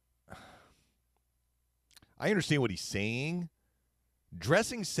I understand what he's saying.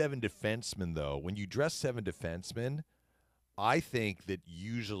 Dressing 7 defensemen, though, when you dress 7 defensemen, I think that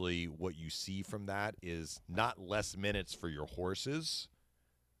usually what you see from that is not less minutes for your horses,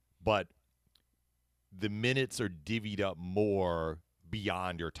 but the minutes are divvied up more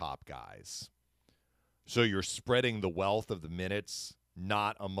beyond your top guys. So you're spreading the wealth of the minutes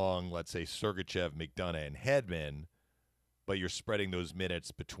not among, let's say, Sergachev, McDonough, and Hedman, but you're spreading those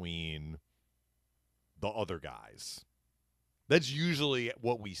minutes between the other guys. That's usually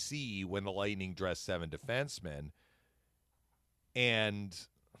what we see when the Lightning dress 7 defensemen. And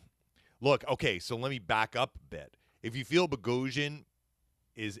look, okay, so let me back up a bit. If you feel Bogosian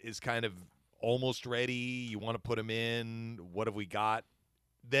is kind of almost ready, you want to put him in, what have we got?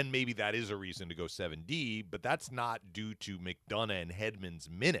 Then maybe that is a reason to go 7D, but that's not due to McDonough and Hedman's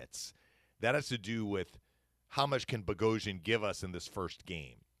minutes. That has to do with how much can Bogosian give us in this first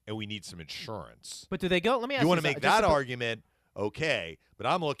game, and we need some insurance. But do they go? Let me ask you you want to something. make that argument, okay. But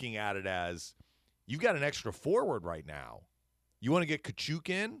I'm looking at it as you've got an extra forward right now. You want to get Kachuk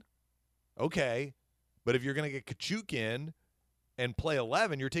in? Okay. But if you're going to get Kachuk in and play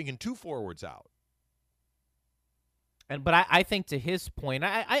 11, you're taking 2 forwards out. But I think to his point,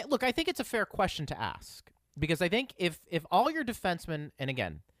 I think it's a fair question to ask, because I think if all your defensemen, and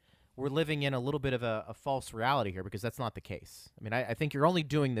again, we're living in a little bit of a false reality here because that's not the case. I mean, I think you're only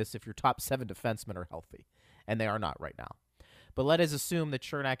doing this if your top 7 defensemen are healthy, and they are not right now. But let us assume that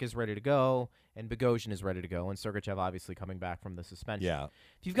Cernak is ready to go and Bogosian is ready to go, and Sergachev obviously coming back from the suspension. Yeah.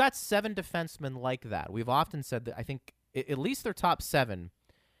 If you've got 7 defensemen like that, we've often said that I think at least their top 7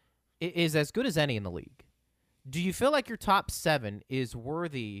 is as good as any in the league. Do you feel like your top 7 is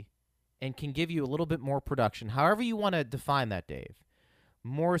worthy and can give you a little bit more production, however you want to define that, Dave,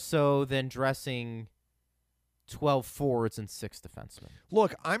 more so than dressing 12 forwards and 6 defensemen?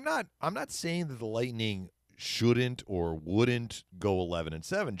 Look, I'm not saying that the Lightning shouldn't or wouldn't go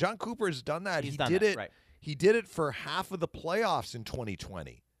 11-7. John Cooper has done that. He did it. Right. He did it for half of the playoffs in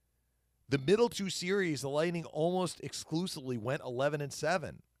 2020. The middle 2 series, the Lightning almost exclusively went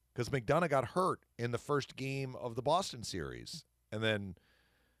 11-7 because McDonough got hurt in the first game of the Boston series, and then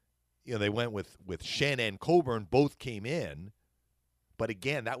they went with Schenn and Coburn. Both came in, but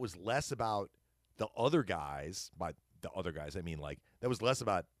again, that was less about the other guys. By the other guys, I mean that was less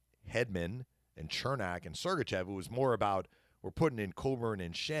about Hedman and Cernak and Sergachev. It was more about we're putting in Coburn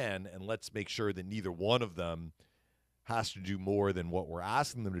and Schenn, and let's make sure that neither one of them has to do more than what we're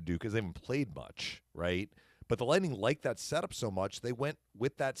asking them to do because they haven't played much, right? But the Lightning liked that setup so much, they went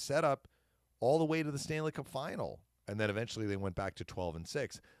with that setup all the way to the Stanley Cup final, and then eventually they went back to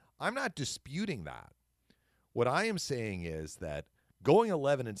 12-6. I'm not disputing that. What I am saying is that going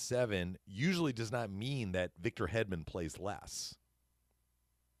 11-7 usually does not mean that Victor Hedman plays less.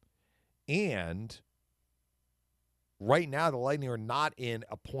 And right now, the Lightning are not in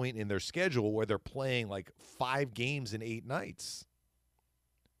a point in their schedule where they're playing 5 games in 8 nights,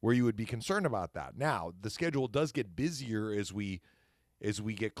 where you would be concerned about that. Now, the schedule does get busier as we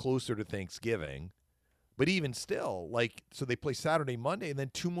get closer to Thanksgiving, but even still, so they play Saturday, Monday, and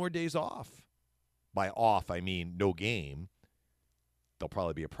then 2 more days off. By off, I mean no game. There'll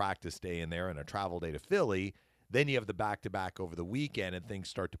probably be a practice day in there and a travel day to Philly. Then you have the back-to-back over the weekend, and things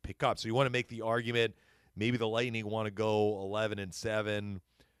start to pick up. So you want to make the argument maybe the Lightning want to go 11-7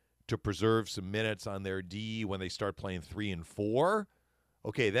 to preserve some minutes on their D when they start playing 3 and 4.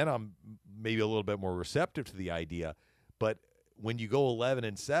 Okay, then I'm maybe a little bit more receptive to the idea. But when you go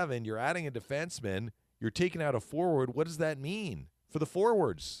 11-7, you're adding a defenseman, you're taking out a forward. What does that mean for the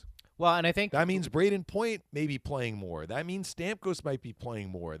forwards? Well, and I think that means Braden Point may be playing more. That means Stamkos might be playing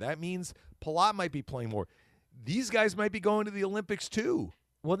more. That means Palat might be playing more. These guys might be going to the Olympics too.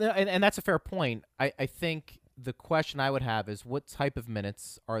 Well, and that's a fair point. I think the question I would have is what type of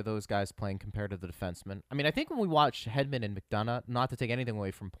minutes are those guys playing compared to the defensemen? I mean, I think when we watch Hedman and McDonough, not to take anything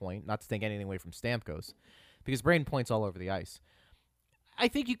away from Point, not to take anything away from Stamkos, because Braden Point's all over the ice. I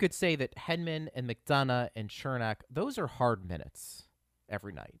think you could say that Hedman and McDonough and Cernak, those are hard minutes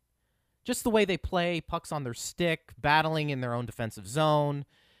every night. Just the way they play, pucks on their stick, battling in their own defensive zone.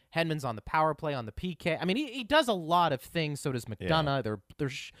 Hedman's on the power play, on the PK. I mean, he does a lot of things. So does McDonough. Yeah.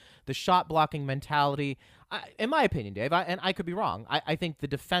 There's the shot blocking mentality. In my opinion, Dave, and I could be wrong, I think the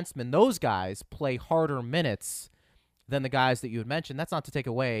defensemen, those guys, play harder minutes than the guys that you had mentioned. That's not to take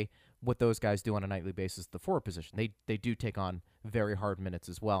away what those guys do on a nightly basis at the forward position. They do take on very hard minutes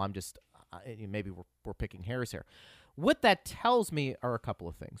as well. I'm just maybe we're picking hairs here. What that tells me are a couple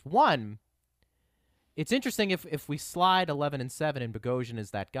of things. One, it's interesting if we slide 11-7 and Bogosian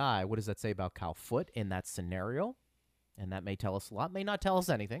is that guy. What does that say about Cal Foote in that scenario? And that may tell us a lot, may not tell us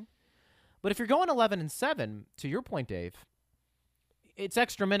anything. But if you're going 11-7, to your point, Dave, it's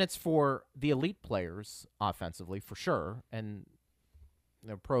extra minutes for the elite players offensively for sure. And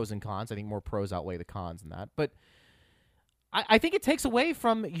pros and cons. I think more pros outweigh the cons in that. But I think it takes away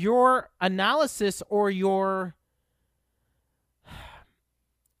from your analysis or your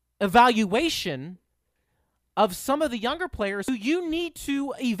evaluation of some of the younger players who you need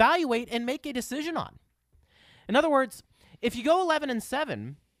to evaluate and make a decision on. In other words, if you go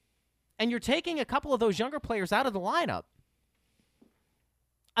 11-7 and you're taking a couple of those younger players out of the lineup,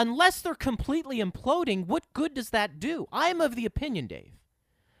 unless they're completely imploding, what good does that do? I'm of the opinion, Dave,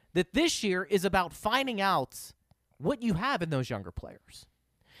 that this year is about finding out what you have in those younger players.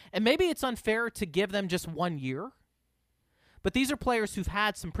 And maybe it's unfair to give them just 1 year, but these are players who've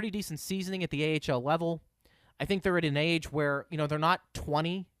had some pretty decent seasoning at the AHL level. I think they're at an age where, they're not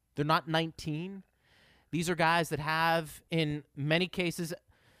 20, they're not 19. These are guys that have, in many cases,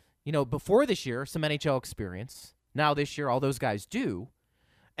 before this year, some NHL experience. Now this year, all those guys do.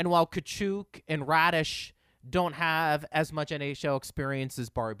 And while Kachuk and Radish don't have as much NHL experience as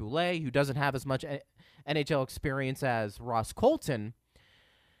Barry Boulay, who doesn't have as much NHL experience as Ross Colton,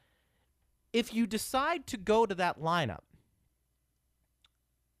 if you decide to go to that lineup,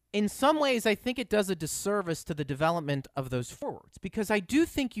 in some ways, I think it does a disservice to the development of those forwards, because I do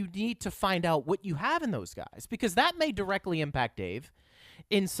think you need to find out what you have in those guys, because that may directly impact, Dave,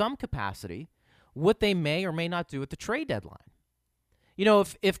 in some capacity, what they may or may not do at the trade deadline. You know,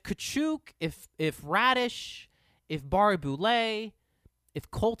 if Kachuk, if Radish, if Barry Boulay, if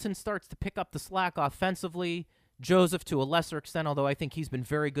Colton starts to pick up the slack offensively, Joseph to a lesser extent, although I think he's been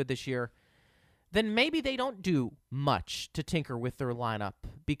very good this year, then maybe they don't do much to tinker with their lineup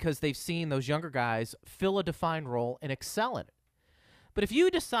because they've seen those younger guys fill a defined role and excel in it. But if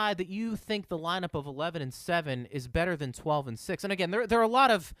you decide that you think the lineup of 11-7 is better than 12-6, and again, there are a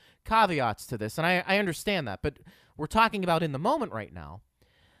lot of caveats to this, and I understand that, but we're talking about in the moment right now,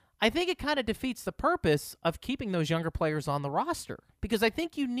 I think it kind of defeats the purpose of keeping those younger players on the roster, because I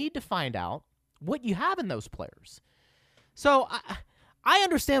think you need to find out what you have in those players. So I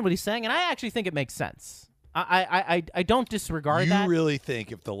understand what he's saying, and I actually think it makes sense. I don't disregard that. You really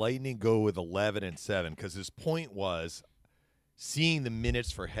think if the Lightning go with 11-7, because his point was seeing the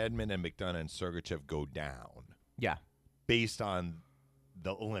minutes for Hedman and McDonough and Sergachev go down. Yeah. Based on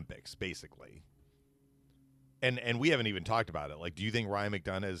the Olympics, basically. And we haven't even talked about it. Like, do you think Ryan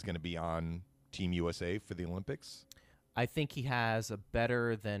McDonough is going to be on Team USA for the Olympics? I think he has a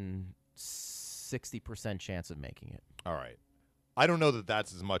better than 60% chance of making it. All right. I don't know that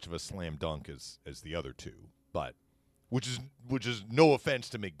that's as much of a slam dunk as the other two, but which is no offense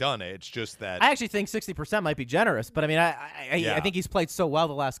to McDonough. It's just that I actually think 60% might be generous, but I mean, I think he's played so well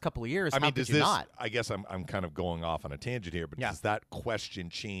the last couple of years. I mean, does not? I guess I'm kind of going off on a tangent here, but does that question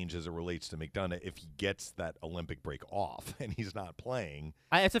change as it relates to McDonough if he gets that Olympic break off and he's not playing?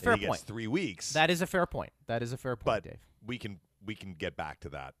 It's a fair point. Gets 3 weeks. That is a fair point. That is a fair point, but Dave. We can get back to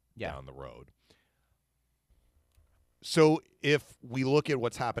that down the road. So if we look at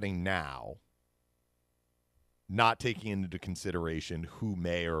what's happening now, not taking into consideration who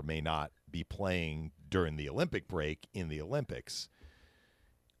may or may not be playing during the Olympic break in the Olympics,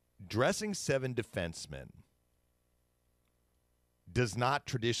 dressing 7 defensemen does not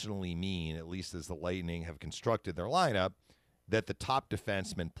traditionally mean, at least as the Lightning have constructed their lineup, that the top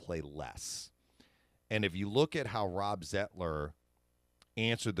defensemen play less. And if you look at how Rob Zettler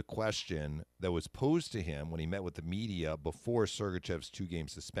answered the question that was posed to him when he met with the media before Sergachev's 2-game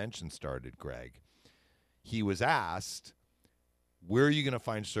suspension started, Greg, he was asked, where are you going to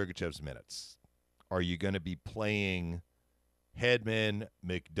find Sergachev's minutes? Are you going to be playing Hedman,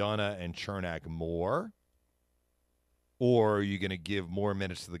 McDonough, and Cernak more? Or are you going to give more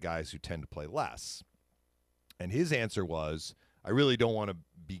minutes to the guys who tend to play less? And his answer was, I really don't want to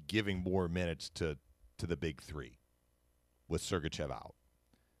be giving more minutes to the big three with Sergachev out.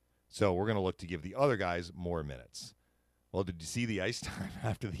 So we're going to look to give the other guys more minutes. Well, did you see the ice time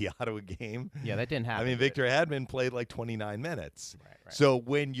after the Ottawa game? Yeah, that didn't happen. I mean, Victor Hedman played like 29 minutes. Right. So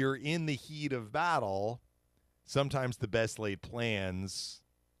when you're in the heat of battle, sometimes the best laid plans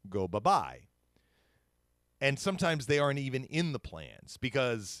go bye-bye. And sometimes they aren't even in the plans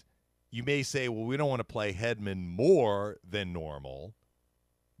because you may say, well, we don't want to play Hedman more than normal.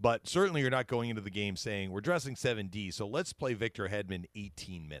 But certainly you're not going into the game saying, we're dressing 7D, so let's play Victor Hedman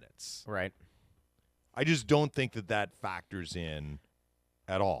 18 minutes. Right. I just don't think that factors in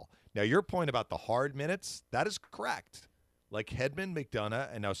at all. Now, your point about the hard minutes, that is correct. Like Hedman, McDonough,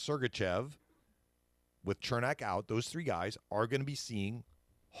 and now Sergachev, with Cernak out, those 3 guys are going to be seeing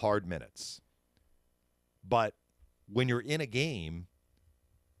hard minutes. But when you're in a game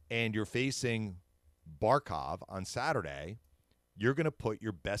and you're facing Barkov on Saturday, you're going to put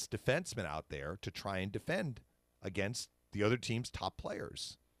your best defenseman out there to try and defend against the other team's top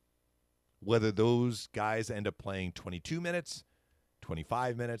players. Whether those guys end up playing 22 minutes,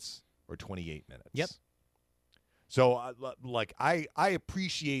 25 minutes, or 28 minutes. Yep. So, I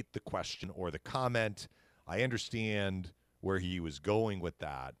appreciate the question or the comment. I understand where he was going with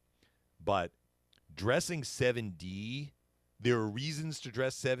that. But dressing 7D, there are reasons to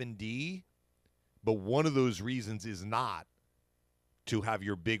dress 7D, but one of those reasons is not to have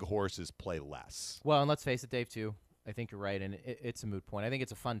your big horses play less. Well, and let's face it, Dave, too. I think you're right, and it's a moot point. I think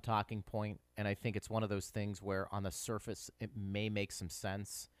it's a fun talking point, and I think it's one of those things where on the surface it may make some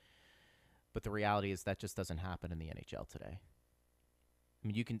sense, but the reality is that just doesn't happen in the NHL today. I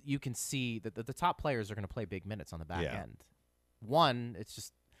mean, you can see that the top players are going to play big minutes on the back end. One, it's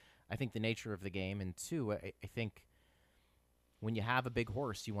just, I think, the nature of the game, and two, I think when you have a big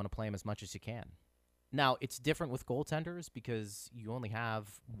horse, you want to play him as much as you can. Now, it's different with goaltenders because you only have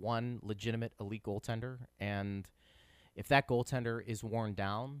one legitimate elite goaltender, and if that goaltender is worn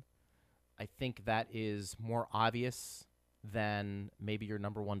down, I think that is more obvious than maybe your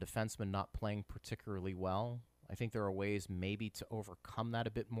number one defenseman not playing particularly well. I think there are ways maybe to overcome that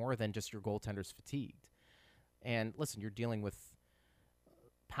a bit more than just your goaltender's fatigued. And listen, you're dealing with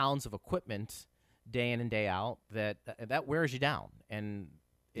pounds of equipment day in and day out that wears you down, and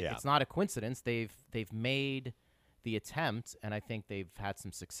it's not a coincidence. They've made the attempt, and I think they've had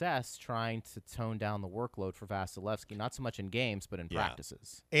some success trying to tone down the workload for Vasilevsky, not so much in games, but in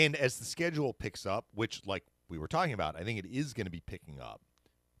practices. And as the schedule picks up, which, like we were talking about, I think it is going to be picking up,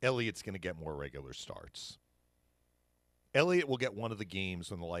 Elliott's going to get more regular starts. Elliott will get one of the games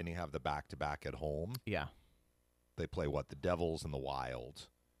when the Lightning have the back-to-back at home. Yeah. They play, the Devils and the Wild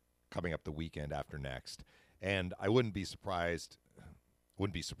coming up the weekend after next. And I wouldn't be surprised. It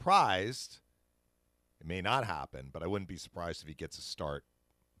may not happen, but I wouldn't be surprised if he gets a start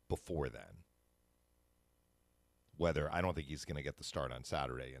before then. I don't think he's going to get the start on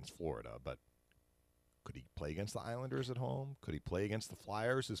Saturday against Florida, but could he play against the Islanders at home? Could he play against the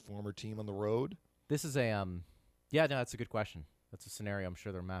Flyers, his former team, on the road? This is that's a good question. That's a scenario I'm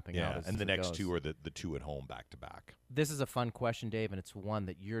sure they're mapping out. Yeah, and the next two are the two at home back-to-back. This is a fun question, Dave, and it's one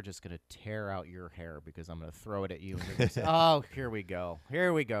that you're just going to tear out your hair because I'm going to throw it at you. And you're going to say, oh, here we go.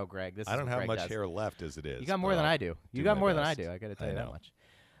 Here we go, Greg. I don't have much hair left as it is. You got more than I do. You got more than I do. I got to tell you that much.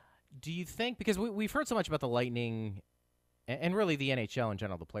 Do you think, because we've heard so much about the Lightning and really the NHL in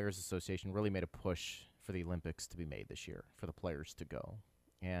general, the Players Association really made a push for the Olympics to be made this year, for the players to go.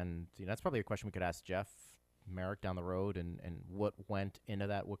 And that's probably a question we could ask Jeff Marek down the road, and what went into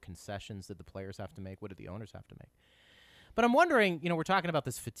that. What concessions did the players have to make? What did the owners have to make? But I'm wondering, we're talking about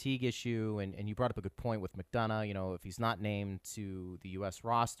this fatigue issue, and you brought up a good point with McDonough. If he's not named to the U.S.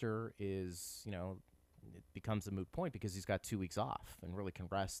 roster, it becomes a moot point because he's got 2 weeks off and really can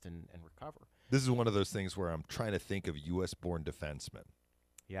rest and recover. This is one of those things where I'm trying to think of U.S.-born defensemen.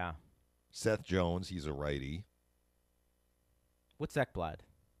 Yeah. Seth Jones, he's a righty. What's Ekblad?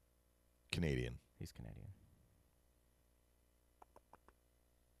 Canadian. He's Canadian.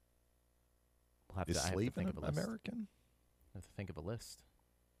 Is Slavin American? I have to think of a list.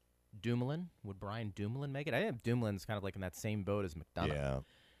 Dumoulin? Would Brian Dumoulin make it? I think Dumoulin's kind of like in that same boat as McDonough. Yeah.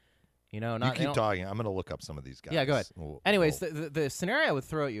 You keep talking. I'm going to look up some of these guys. Yeah, go ahead. Anyways, the scenario I would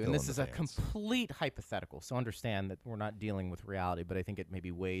throw at you, and this is a complete hypothetical, so understand that we're not dealing with reality, but I think it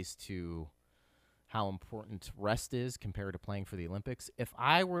maybe weighs to how important rest is compared to playing for the Olympics. If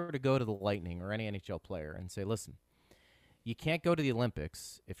I were to go to the Lightning or any NHL player and say, listen, you can't go to the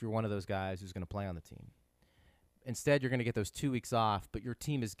Olympics if you're one of those guys who's going to play on the team. Instead, you're going to get those 2 weeks off, but your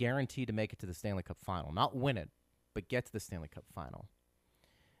team is guaranteed to make it to the Stanley Cup final. Not win it, but get to the Stanley Cup final.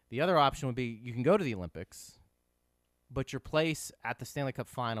 The other option would be you can go to the Olympics, but your place at the Stanley Cup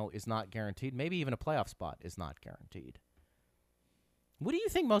final is not guaranteed. Maybe even a playoff spot is not guaranteed. What do you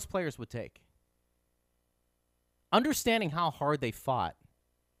think most players would take? Understanding how hard they fought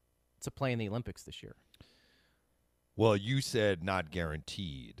to play in the Olympics this year. Well, you said not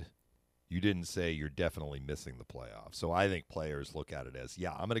guaranteed. You didn't say you're definitely missing the playoffs. So I think players look at it as,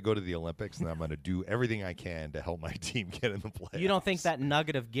 I'm going to go to the Olympics, and I'm going to do everything I can to help my team get in the playoffs. You don't think that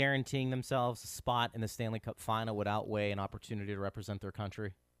nugget of guaranteeing themselves a spot in the Stanley Cup final would outweigh an opportunity to represent their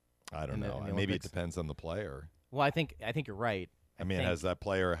country? I don't know. Maybe it depends on the player. Well, I think you're right. Has that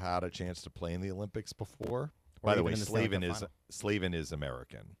player had a chance to play in the Olympics before? By the way, Slavin is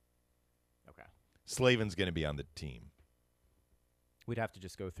American. Okay. Slavin's going to be on the team. We'd have to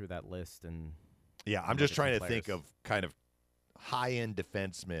just go through that list and. Yeah, I'm just trying to think of kind of high-end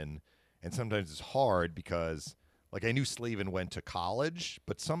defensemen, and sometimes it's hard because, I knew Slavin went to college,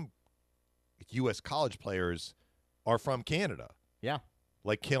 but some U.S. college players are from Canada. Yeah.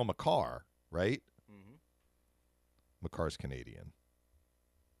 Like Cale Makar, right? Mm-hmm. Makar's Canadian.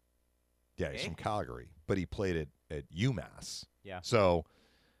 Yeah, he's from Calgary, but he played at UMass. Yeah. So,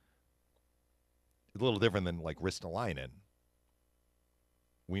 a little different than, Ristolainen.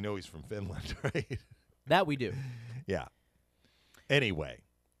 We know he's from Finland, right? That we do. Yeah. Anyway.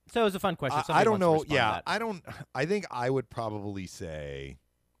 So it was a fun question. I don't know. Yeah, I think I would probably say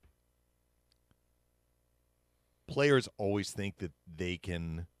players always think that they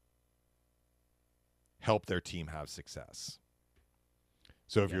can help their team have success.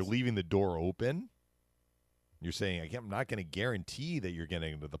 So if you're leaving the door open, you're saying, I'm not going to guarantee that you're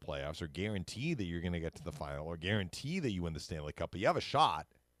getting into the playoffs or guarantee that you're going to get to the final or guarantee that you win the Stanley Cup, but you have a shot.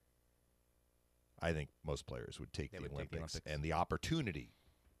 I think most players would take the Olympics and the opportunity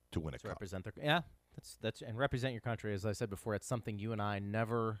to win a cup. Represent and represent your country. As I said before, it's something you and I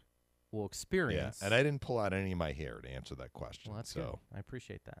never will experience. Yeah, and I didn't pull out any of my hair to answer that question. Well, that's so good. I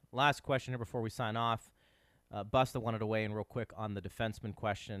appreciate that. Last question here before we sign off. Busta wanted to weigh in real quick on the defenseman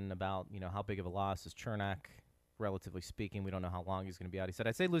question about, how big of a loss is Chernak, relatively speaking. We don't know how long he's going to be out. He said,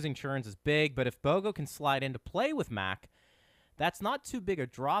 I'd say losing Cherns is big, but if Bogo can slide into play with Mac, that's not too big a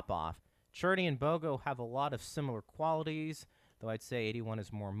drop-off. Cherney and Bogo have a lot of similar qualities, though I'd say 81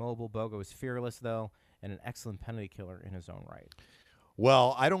 is more mobile. Bogo is fearless, though, and an excellent penalty killer in his own right.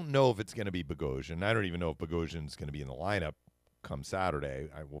 Well, I don't know if it's going to be Bogosian. I don't even know if Bogosian's going to be in the lineup come Saturday.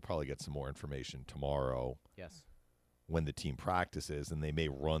 I will probably get some more information tomorrow. Yes. When the team practices, and they may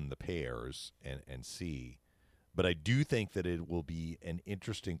run the pairs and see. But I do think that it will be an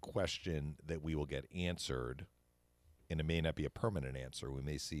interesting question that we will get answered, and it may not be a permanent answer. We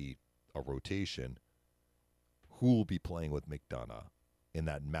may see a rotation. Who will be playing with McDonough in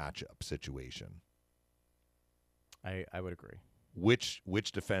that matchup situation? I would agree. Which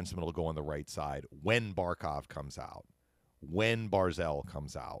defenseman will go on the right side when Barkov comes out, when Barzal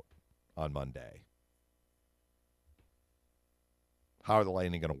comes out on Monday? How are the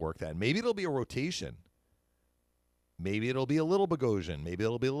Lightning going to work that? Maybe it'll be a rotation. Maybe it'll be a little Bogosian. Maybe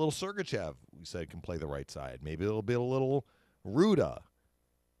it'll be a little Sergachev, we said, can play the right side. Maybe it'll be a little Ruda.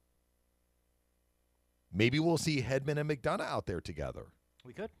 Maybe we'll see Hedman and McDonough out there together.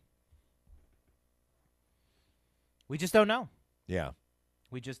 We could. We just don't know. Yeah.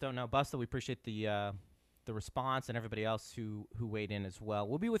 We just don't know. Busta, we appreciate the response and everybody else who weighed in as well.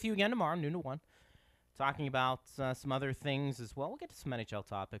 We'll be with you again tomorrow, noon to 1, talking about some other things as well. We'll get to some NHL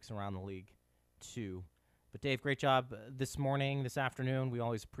topics around the league, too. But, Dave, great job this morning, this afternoon. We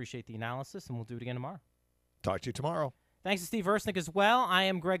always appreciate the analysis, and we'll do it again tomorrow. Talk to you tomorrow. Thanks to Steve Versnick as well. I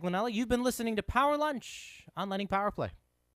am Greg Linnella. You've been listening to Power Lunch on Lightning Power Play.